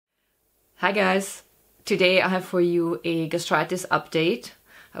Hi guys! Today I have for you a gastritis update.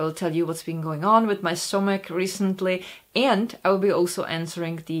 I will tell you what's been going on with my stomach recently, and I will be also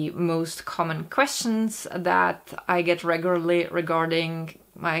answering the most common questions that I get regularly regarding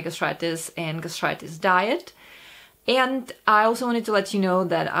my gastritis and gastritis diet. And I also wanted to let you know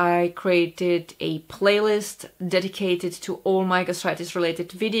that I created a playlist dedicated to all my gastritis related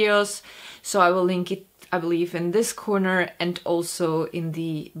videos, so I will link it, I believe, in this corner and also in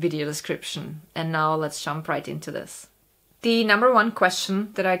the video description. And now let's jump right into this. The number one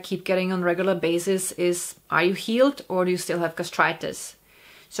question that I keep getting on a regular basis is, are you healed or do you still have gastritis?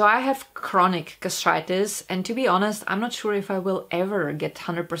 So I have chronic gastritis, and to be honest, I'm not sure if I will ever get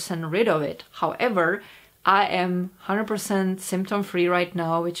 100% rid of it. However, I am 100% symptom free right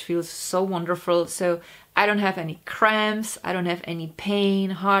now, which feels so wonderful. So I don't have any cramps, I don't have any pain,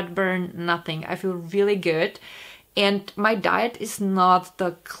 heartburn, nothing. I feel really good. And my diet is not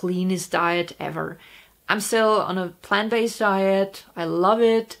the cleanest diet ever. I'm still on a plant-based diet. I love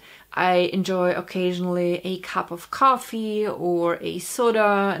it. I enjoy occasionally a cup of coffee or a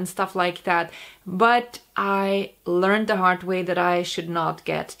soda and stuff like that. But I learned the hard way that I should not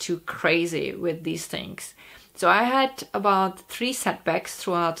get too crazy with these things. So I had about 3 setbacks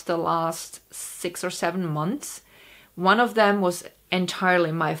throughout the last 6 or 7 months. One of them was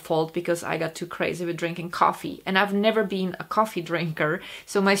entirely my fault because I got too crazy with drinking coffee. And I've never been a coffee drinker,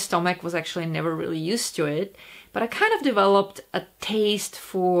 so my stomach was actually never really used to it. But I kind of developed a taste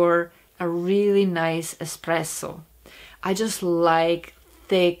for a really nice espresso. I just like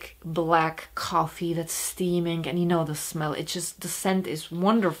thick black coffee that's steaming, and you know the smell, it just, the scent is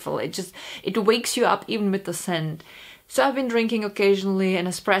wonderful. It wakes you up even with the scent. So I've been drinking occasionally an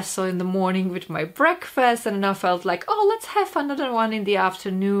espresso in the morning with my breakfast, and then I felt like, oh, let's have another one in the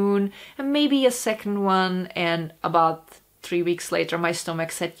afternoon and maybe a second one. And about 3 weeks later, my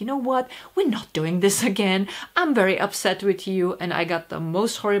stomach said, you know what, we're not doing this again. I'm very upset with you. And I got the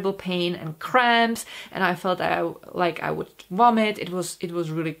most horrible pain and cramps, and I felt like I would vomit. It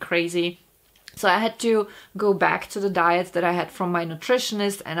was really crazy. So I had to go back to the diet that I had from my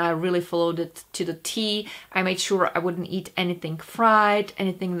nutritionist, and I really followed it to the T. I made sure I wouldn't eat anything fried,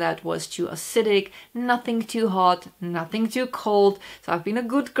 anything that was too acidic, nothing too hot, nothing too cold. So I've been a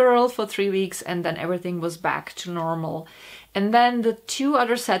good girl for 3 weeks, and then everything was back to normal. And then the 2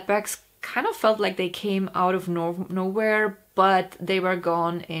 other setbacks kind of felt like they came out of nowhere, but they were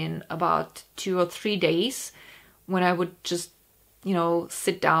gone in about 2 or 3 days when I would just, you know,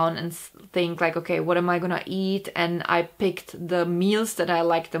 sit down and think like, okay, what am I gonna eat? And I picked the meals that I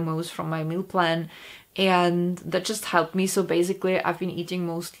like the most from my meal plan, and that just helped me. So basically I've been eating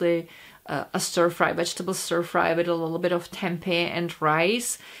mostly a stir-fry, vegetable stir-fry with a little bit of tempeh and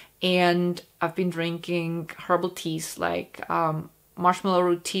rice, and I've been drinking herbal teas like marshmallow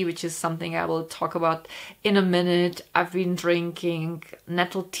root tea, which is something I will talk about in a minute. I've been drinking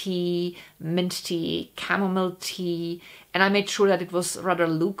nettle tea, mint tea, chamomile tea, and I made sure that it was rather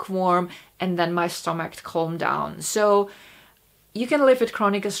lukewarm, and then my stomach calmed down. So you can live with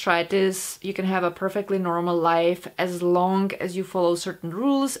chronic gastritis, you can have a perfectly normal life as long as you follow certain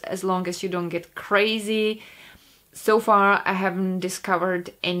rules, as long as you don't get crazy. So far, I haven't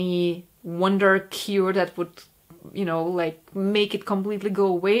discovered any wonder cure that would, you know, like make it completely go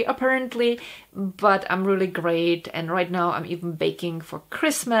away apparently, but I'm really great. And right now I'm even baking for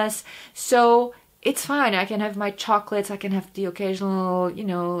Christmas, so it's fine. I can have my chocolates, I can have the occasional, you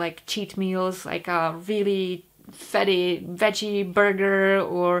know, like cheat meals, like a really fatty veggie burger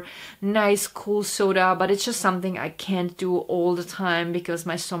or nice cool soda, but it's just something I can't do all the time because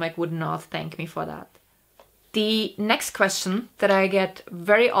my stomach would not thank me for that. The next question that I get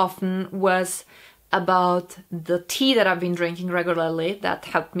very often was about the tea that I've been drinking regularly that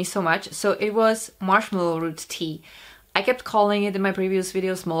helped me so much. So it was marshmallow root tea. I kept calling it in my previous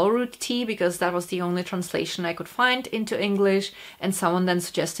videos mallow root tea because that was the only translation I could find into English, and someone then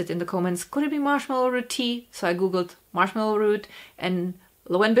suggested in the comments, could it be marshmallow root tea? So I googled marshmallow root, and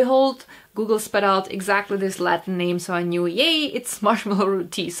lo and behold, Google spat out exactly this Latin name, so I knew, yay, it's marshmallow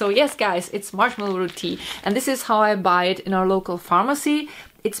root tea. So yes, guys, it's marshmallow root tea, and this is how I buy it in our local pharmacy.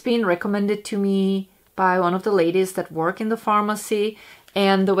 It's been recommended to me by one of the ladies that work in the pharmacy,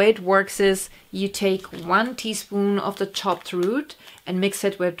 and the way it works is you take 1 teaspoon of the chopped root and mix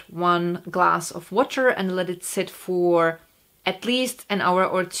it with 1 glass of water and let it sit for at least an hour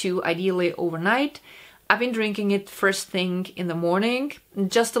or 2, ideally overnight. I've been drinking it first thing in the morning,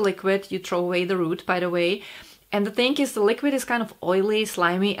 just the liquid. You throw away the root, by the way. And the thing is, the liquid is kind of oily,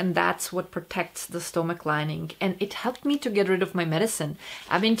 slimy, and that's what protects the stomach lining. And it helped me to get rid of my medicine.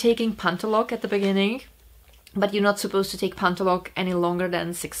 I've been taking Pantoloc at the beginning, but you're not supposed to take Pantolog any longer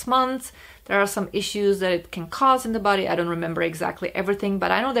than 6 months. There are some issues that it can cause in the body. I don't remember exactly everything,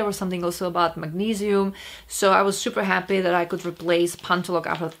 but I know there was something also about magnesium. So I was super happy that I could replace Pantolog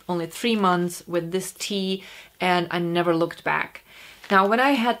after only 3 months with this tea, and I never looked back. Now, when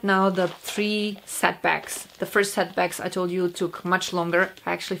I had now the 3 setbacks, the first setbacks I told you took much longer.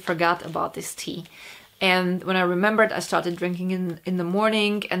 I actually forgot about this tea. And when I remembered, I started drinking in the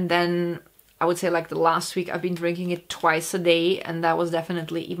morning, and then I would say like the last week I've been drinking it twice a day, and that was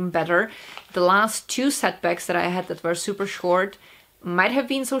definitely even better. The last 2 setbacks that I had that were super short might have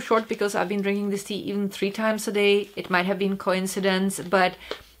been so short because I've been drinking this tea even 3 times a day. It might have been coincidence, but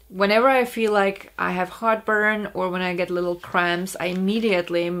whenever I feel like I have heartburn or when I get little cramps, I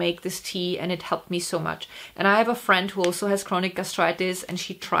immediately make this tea, and it helped me so much. And I have a friend who also has chronic gastritis, and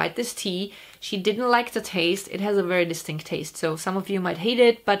she tried this tea. She didn't like the taste. It has a very distinct taste, so some of you might hate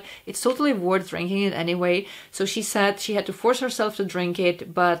it, but it's totally worth drinking it anyway. So she said she had to force herself to drink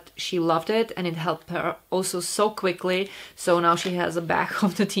it, but she loved it, and it helped her also so quickly. So now she has a bag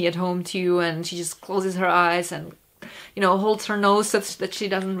of the tea at home too, and she just closes her eyes and, you know, holds her nose so that she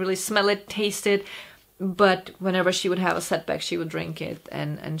doesn't really smell it, taste it. But whenever she would have a setback, she would drink it,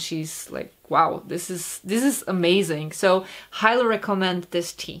 and she's like, wow, this is amazing. So highly recommend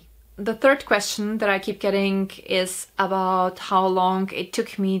this tea. The third question that I keep getting is about how long it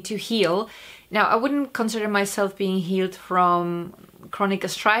took me to heal. Now, I wouldn't consider myself being healed from chronic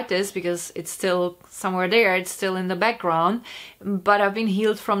gastritis because it's still somewhere there, it's still in the background, but I've been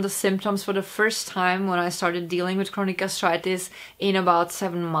healed from the symptoms for the first time when I started dealing with chronic gastritis in about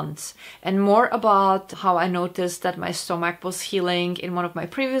 7 months. And more about how I noticed that my stomach was healing in one of my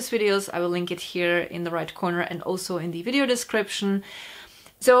previous videos. I will link it here in the right corner and also in the video description.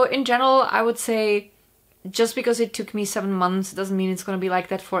 So in general, I would say just because it took me 7 months doesn't mean it's going to be like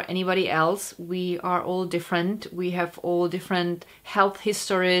that for anybody else. We are all different. We have all different health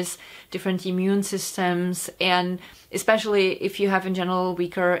histories, different immune systems, and especially if you have in general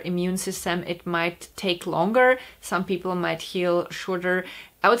weaker immune system, it might take longer. Some people might heal shorter.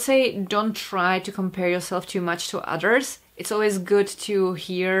 I would say don't try to compare yourself too much to others. It's always good to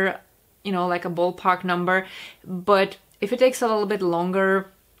hear, you know, like a ballpark number, but if it takes a little bit longer,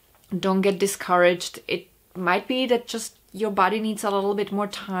 don't get discouraged. It might be that just your body needs a little bit more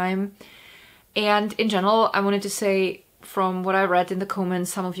time. And in general, I wanted to say, from what I read in the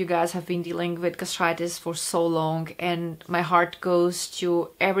comments, some of you guys have been dealing with gastritis for so long, and my heart goes to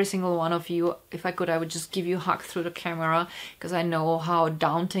every single one of you. If I could, I would just give you a hug through the camera, because I know how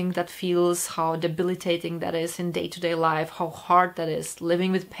daunting that feels, how debilitating that is in day-to-day life, how hard that is,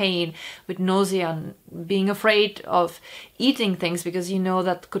 living with pain, with nausea, and being afraid of eating things because you know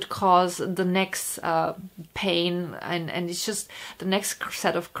that could cause the next pain, and it's just the next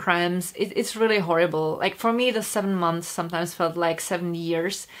set of cramps. It's really horrible. Like for me, the 7 months sometimes felt like 7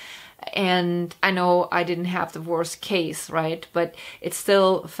 years, and I know I didn't have the worst case, right? But it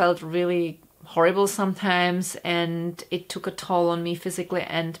still felt really horrible sometimes, and it took a toll on me physically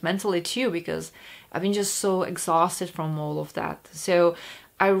and mentally too, because I've been just so exhausted from all of that. So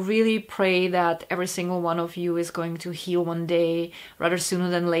I really pray that every single one of you is going to heal one day, rather sooner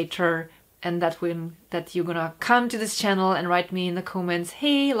than later, and that you're gonna come to this channel and write me in the comments,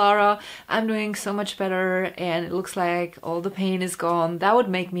 hey Lara, I'm doing so much better and it looks like all the pain is gone. That would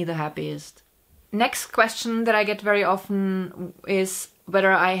make me the happiest. Next question that I get very often is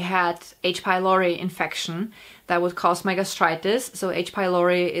whether I had H. pylori infection that would cause my gastritis. So H.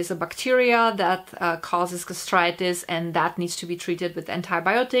 pylori is a bacteria that causes gastritis, and that needs to be treated with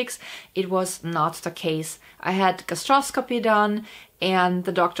antibiotics. It was not the case. I had gastroscopy done, and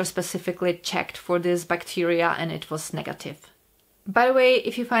the doctor specifically checked for this bacteria, and it was negative. By the way,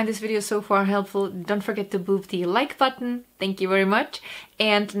 if you find this video so far helpful, don't forget to boop the like button. Thank you very much.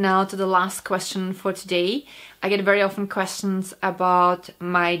 And now to the last question for today. I get very often questions about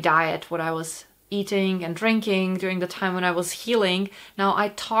my diet, what I was eating and drinking during the time when I was healing. Now, I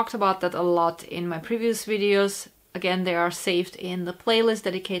talked about that a lot in my previous videos. Again, they are saved in the playlist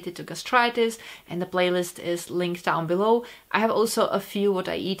dedicated to gastritis, and the playlist is linked down below. I have also a few what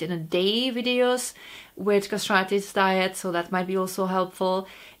I eat in a day videos with gastritis diet, so that might be also helpful.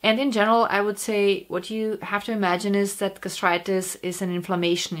 And in general, I would say what you have to imagine is that gastritis is an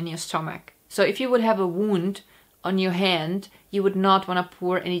inflammation in your stomach. So if you would have a wound on your hand, you would not want to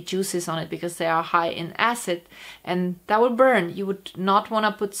pour any juices on it because they are high in acid and that would burn. You would not want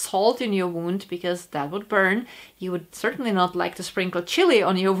to put salt in your wound because that would burn. You would certainly not like to sprinkle chili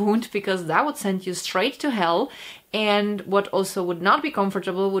on your wound because that would send you straight to hell. And what also would not be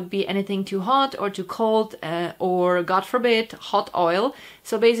comfortable would be anything too hot or too cold or, God forbid, hot oil.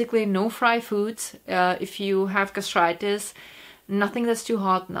 So basically no fry foods if you have gastritis. Nothing that's too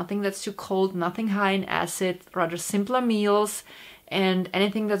hot, nothing that's too cold, nothing high in acid, rather simpler meals and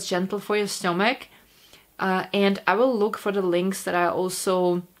anything that's gentle for your stomach. And I will look for the links that I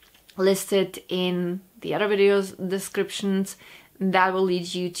also listed in the other videos descriptions. That will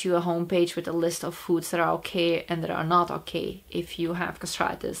lead you to a homepage with a list of foods that are okay and that are not okay if you have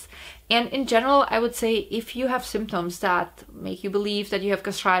gastritis. And in general, I would say if you have symptoms that make you believe that you have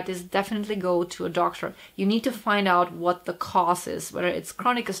gastritis, definitely go to a doctor. You need to find out what the cause is, whether it's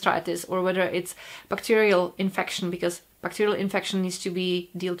chronic gastritis or whether it's bacterial infection, because bacterial infection needs to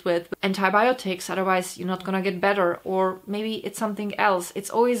be dealt with antibiotics, otherwise you're not gonna get better. Or maybe it's something else. It's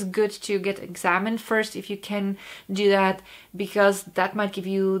always good to get examined first if you can do that, because that might give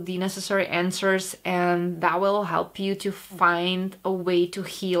you the necessary answers and that will help you to find a way to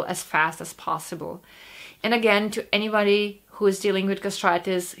heal as fast as possible. And again, to anybody who is dealing with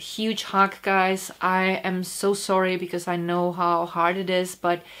gastritis, huge hug, guys. I am so sorry because I know how hard it is,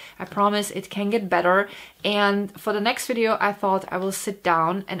 but I promise it can get better. And for the next video, I thought I will sit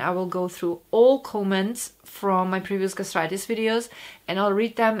down and I will go through all comments from my previous gastritis videos and I'll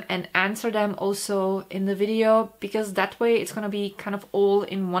read them and answer them also in the video, because that way it's gonna be kind of all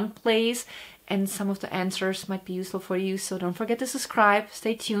in one place and some of the answers might be useful for you. So don't forget to subscribe,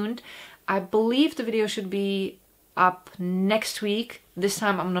 stay tuned. I believe the video should be up next week. This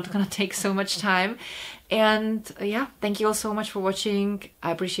time I'm not gonna take so much time. And yeah, thank you all so much for watching.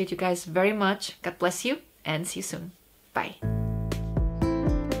 I appreciate you guys very much. God bless you and see you soon. Bye.